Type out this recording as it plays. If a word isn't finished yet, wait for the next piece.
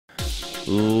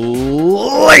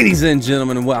Ladies and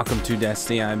gentlemen, welcome to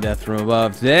Destiny. I'm Death from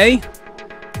Above. Today,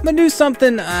 I'm going to do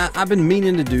something I've been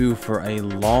meaning to do for a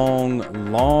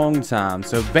long time.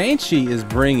 So Banshee is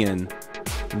bringing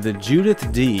the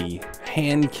Judith-D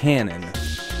hand cannon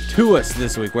to us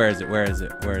this week. Where is it?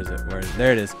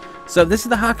 There it is. So this is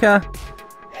the Hakke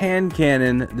hand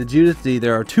cannon, the Judith-D.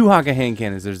 There are two Hakke hand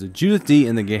cannons. There's the Judith-D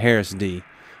and the Geharris-D.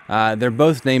 They're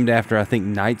both named after, I think,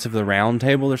 Knights of the Round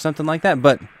Table or something like that,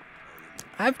 but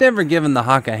I've never given the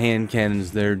Hakke hand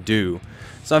cannons their due.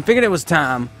 So I figured it was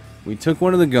time we took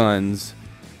one of the guns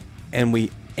and we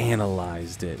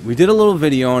analyzed it. We did a little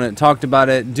video on it, talked about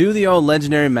it, do the old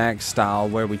Legendary Max style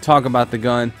where we talk about the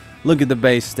gun, look at the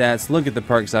base stats, look at the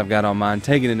perks I've got on mine,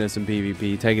 take it into some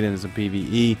PvP, take it into some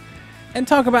PvE, and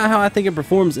talk about how I think it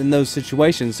performs in those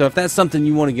situations. So if that's something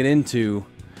you want to get into,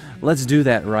 let's do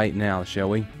that right now, shall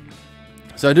we?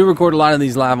 So I do record a lot of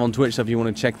these live on Twitch, so if you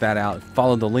want to check that out,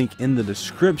 follow the link in the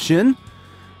description.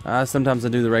 Sometimes I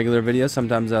do the regular video,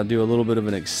 sometimes I'll do a little bit of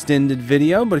an extended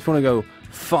video, but if you want to go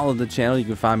follow the channel, you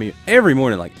can find me every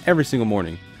morning, like every single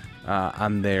morning.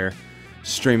 I'm there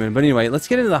streaming. But anyway, let's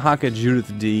get into the Hakke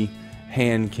Judith-D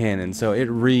hand cannon. So it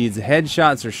reads,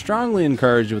 headshots are strongly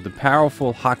encouraged with the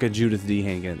powerful Hakke Judith-D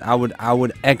hand cannon. I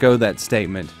would echo that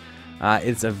statement.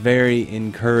 It's a very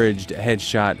encouraged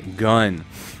headshot gun.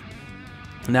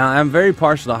 Now, I'm very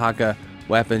partial to Hakke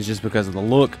weapons just because of the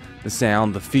look, the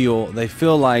sound, the feel. They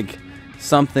feel like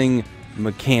something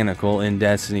mechanical in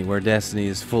Destiny, where Destiny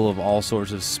is full of all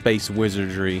sorts of space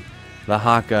wizardry. The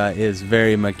Hakke is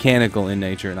very mechanical in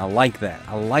nature, and I like that.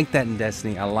 I like that in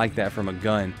Destiny. I like that from a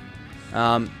gun.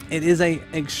 It is a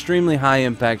extremely high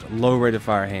impact, low rate of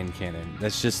fire hand cannon.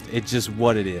 It's just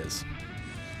what it is.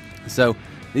 So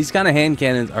these kind of hand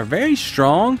cannons are very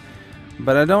strong,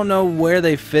 but I don't know where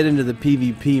they fit into the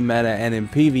PvP meta, and in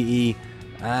PvE,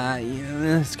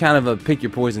 it's kind of a pick your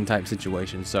poison type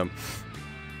situation. So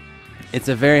it's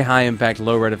a very high impact,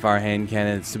 low rate of fire hand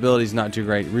cannon. Stability is not too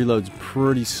great. Reload's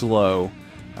pretty slow.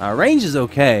 Range is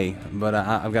okay, but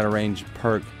I've got a range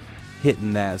perk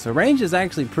hitting that. So range is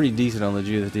actually pretty decent on the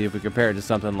Judith-D if we compare it to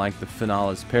something like the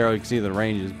Finales Peril. You can see the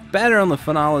range is better on the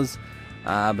Finales,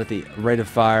 but the rate of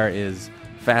fire is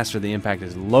faster, the impact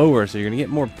is lower, so you're going to get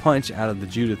more punch out of the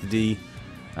Judith-D.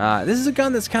 This is a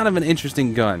gun that's kind of an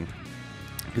interesting gun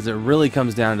because it really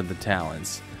comes down to the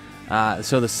talents.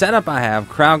 So the setup I have,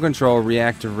 crowd control,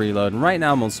 reactive reload, and right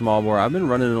now I'm on small bore. I've been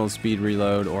running it on speed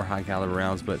reload or high caliber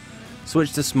rounds, but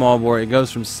switch to small bore. It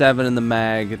goes from 7 in the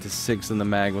mag to 6 in the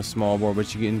mag with small bore,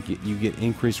 but you get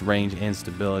increased range and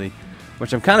stability,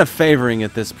 which I'm kind of favoring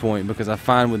at this point because I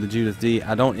find with the Judith-D,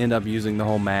 I don't end up using the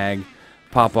whole mag,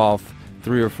 pop off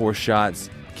 3 or 4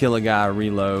 shots, kill a guy,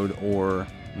 reload, or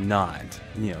not.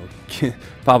 You know,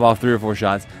 pop off 3 or 4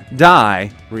 shots,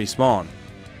 die, respawn.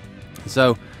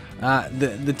 So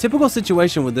the typical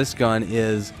situation with this gun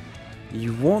is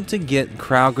you want to get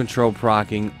crowd control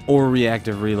proccing or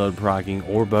reactive reload proccing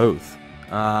or both.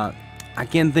 I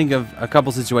can think of a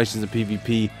couple situations of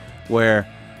PvP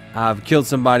where I've killed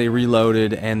somebody,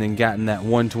 reloaded, and then gotten that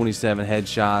 127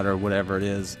 headshot or whatever it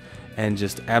is, and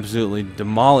just absolutely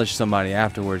demolish somebody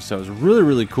afterwards. So it's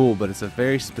really cool, but it's a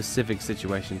very specific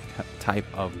situation type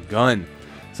of gun.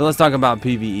 So let's talk about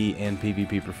PvE and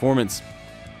PvP performance,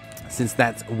 since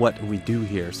that's what we do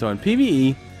here. So in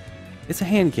PvE, it's a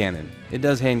hand cannon. It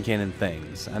does hand cannon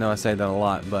things. I know I say that a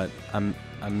lot, but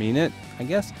I mean it, I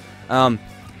guess.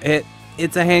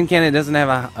 It's a hand cannon. It doesn't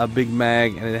have a big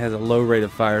mag, and it has a low rate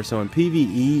of fire. So in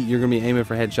PvE, you're going to be aiming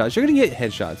for headshots. You're going to get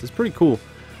headshots. It's pretty cool.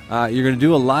 You're going to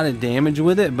do a lot of damage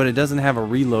with it, but it doesn't have a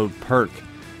reload perk.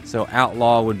 So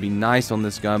Outlaw would be nice on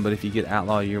this gun, but if you get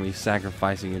Outlaw, you're going to be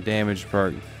sacrificing a damage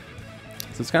perk.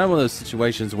 So it's kind of one of those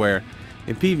situations where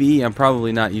in PvE, I'm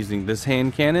probably not using this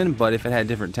hand cannon, but if it had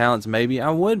different talents, maybe I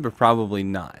would, but probably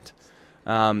not.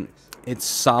 It's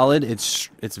solid. It's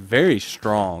very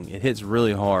strong. It hits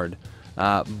really hard.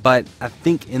 But I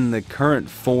think in the current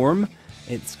form,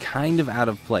 it's kind of out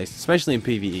of place, especially in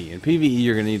PvE. In PvE,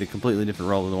 you're going to need a completely different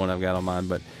role than the one I've got on mine,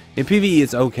 but in PvE,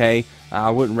 it's okay.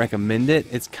 I wouldn't recommend it.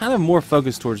 It's kind of more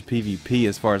focused towards PvP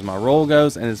as far as my role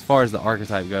goes and as far as the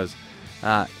archetype goes.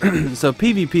 So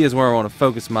PvP is where I want to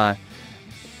focus my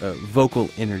vocal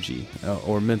energy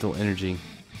or mental energy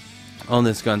on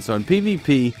this gun. So in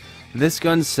PvP, this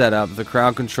gun's set up, the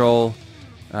crowd control,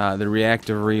 the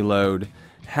reactive reload,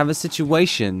 have a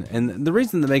situation, and the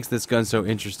reason that makes this gun so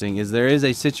interesting is there is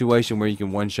a situation where you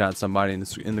can one-shot somebody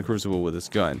in the Crucible with this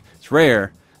gun. It's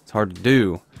rare, it's hard to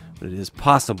do, but it is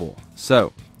possible.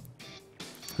 So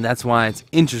that's why it's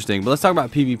interesting. But let's talk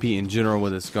about PvP in general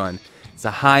with this gun. It's a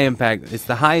high impact. It's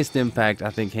the highest impact I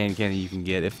think hand cannon you can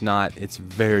get. If not, it's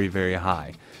very, very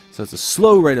high. So it's a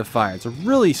slow rate of fire. It's a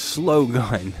really slow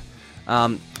gun.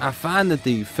 I find that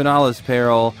the Finalis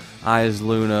Peril, Eyes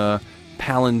Luna,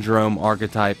 Palindrome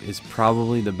archetype is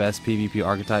probably the best PvP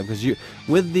archetype, because you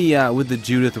with the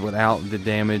Judith without the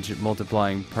damage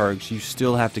multiplying perks, you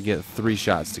still have to get 3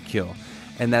 shots to kill,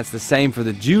 and that's the same for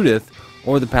the Judith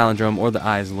or the Palindrome or the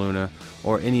Eyes Luna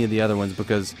or any of the other ones,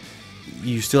 because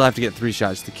you still have to get 3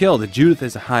 shots to kill. The Judith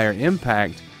is a higher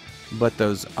impact, but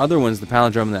those other ones, the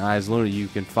Palindrome and the Eyes Luna, you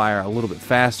can fire a little bit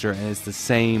faster, and it's the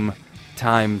same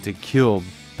time to kill,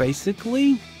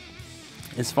 basically.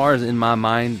 As far as in my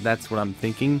mind, that's what I'm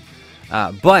thinking.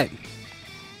 But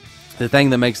the thing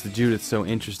that makes the Judith so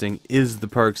interesting is the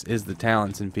perks, is the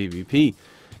talents in PvP.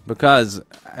 Because,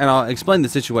 and I'll explain the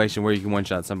situation where you can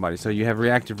one-shot somebody. So you have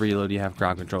reactive reload, you have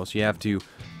crowd control. So you have to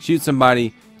shoot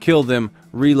somebody, kill them,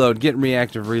 reload, get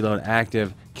reactive reload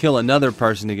active, kill another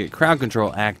person to get crowd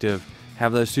control active,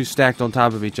 have those 2 stacked on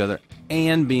top of each other,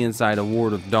 and be inside a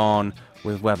Ward of Dawn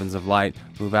with Weapons of Light,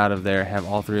 move out of there, have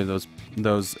all 3 of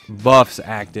those buffs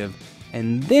active,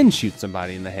 and then shoot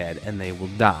somebody in the head, and they will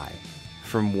die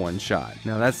from 1 shot.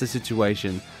 Now that's the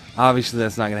situation. Obviously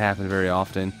that's not going to happen very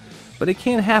often, but it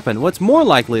can happen. What's more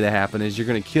likely to happen is you're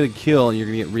going to get a kill, and you're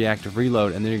going to get reactive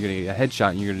reload, and then you're going to get a headshot,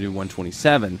 and you're going to do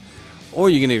 127. Or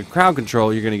you're going to get crowd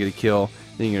control, you're going to get a kill,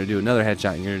 then you're going to do another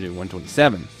headshot, and you're going to do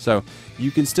 127. So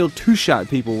you can still 2-shot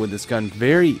people with this gun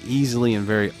very easily and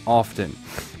very often.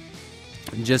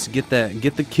 Just get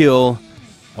the kill,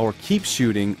 or keep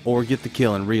shooting, or get the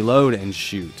kill and reload and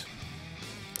shoot.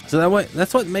 So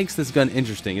that's what makes this gun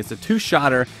interesting. It's a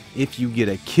 2-shotter if you get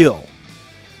a kill.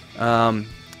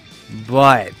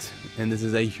 But, and this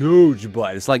is a huge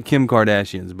but, it's like Kim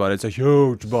Kardashian's but, it's a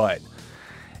huge but.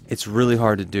 It's really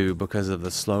hard to do because of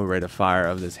the slow rate of fire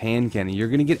of this hand cannon. You're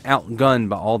going to get outgunned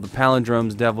by all the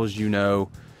Palindromes, Devils,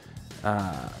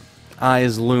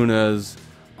 Eyes Lunas,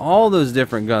 all those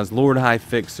different guns, Lord High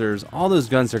Fixers, all those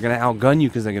guns are going to outgun you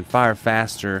because they can fire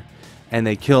faster, and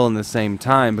they kill in the same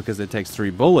time because it takes 3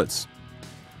 bullets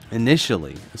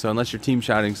initially. So unless you're team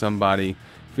shotting somebody,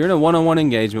 if you're in a one-on-one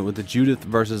engagement with the Judith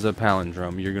versus a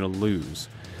Palindrome, you're going to lose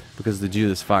because the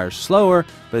Judith fires slower,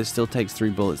 but it still takes 3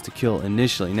 bullets to kill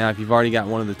initially. Now if you've already got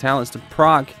one of the talents to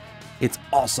proc, it's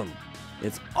awesome.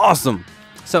 It's awesome.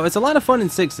 So it's a lot of fun in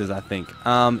 6s, I think.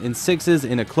 In 6s,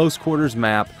 in a close quarters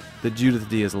map, the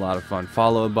Judith-D is a lot of fun.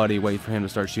 Follow a buddy, wait for him to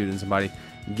start shooting somebody,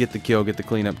 get the kill, get the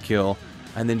cleanup kill,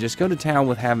 and then just go to town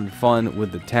with having fun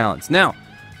with the talents. Now,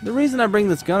 the reason I bring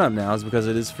this gun up now is because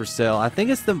it is for sale. I think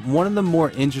it's one of the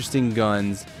more interesting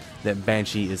guns that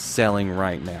Banshee is selling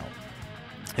right now.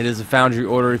 It is a foundry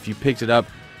order. If you picked it up,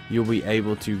 you'll be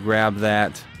able to grab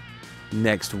that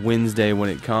next Wednesday when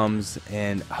it comes,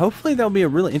 and hopefully there'll be a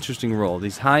really interesting roll.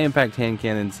 These high impact hand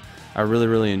cannons I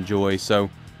really enjoy, so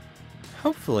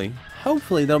hopefully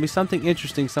there'll be something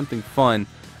interesting, something fun.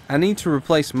 I need to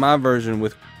replace my version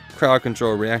with crowd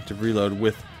control reactive reload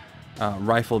with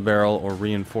rifle barrel or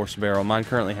reinforced barrel. Mine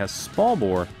currently has small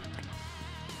bore,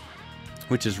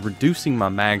 which is reducing my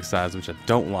mag size, which I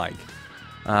don't like.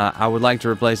 I would like to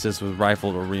replace this with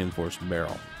rifled or reinforced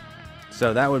barrel.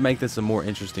 So that would make this a more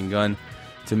interesting gun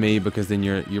to me, because then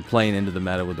you're playing into the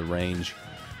meta with the range.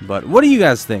 But what do you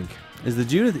guys think? Is the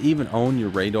Judith even on your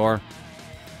radar?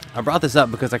 I brought this up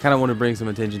because I kind of want to bring some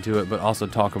attention to it, but also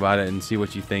talk about it and see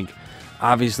what you think.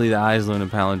 Obviously, the Eyes Luna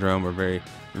and Palindrome are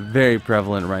very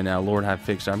prevalent right now. Lord High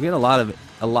Fixer. I'm getting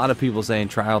a lot of people saying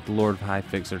try out the Lord High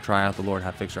Fixer, try out the Lord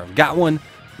High Fixer. I've got one.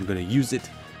 I'm going to use it,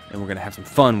 and we're going to have some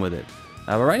fun with it.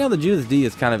 But right now, the Judith-D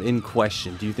is kind of in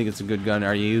question. Do you think it's a good gun?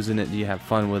 Are you using it? Do you have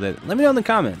fun with it? Let me know in the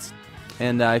comments.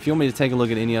 And if you want me to take a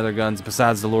look at any other guns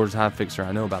besides the Lord's High Fixer,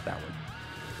 I know about that one.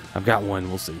 I've got one.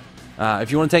 We'll see.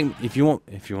 If you want to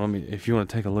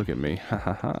take a look at me,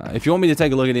 if you want me to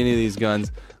take a look at any of these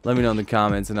guns, let me know in the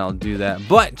comments and I'll do that.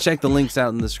 But check the links out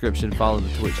in the description. Follow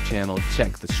the Twitch channel.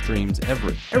 Check the streams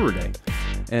every day.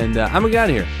 And I'm gonna get out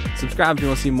of here. Subscribe if you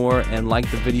want to see more, and like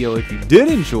the video if you did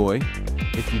enjoy.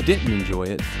 If you didn't enjoy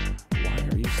it, why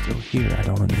are you still here? I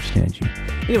don't understand you.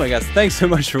 Anyway, guys, thanks so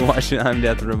much for watching. I'm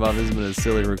Death from Above. This has been a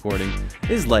silly recording.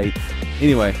 It's late.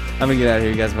 Anyway, I'm gonna get out of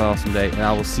here. You guys have an awesome day, and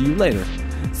I will see you later.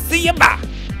 See ya, bye!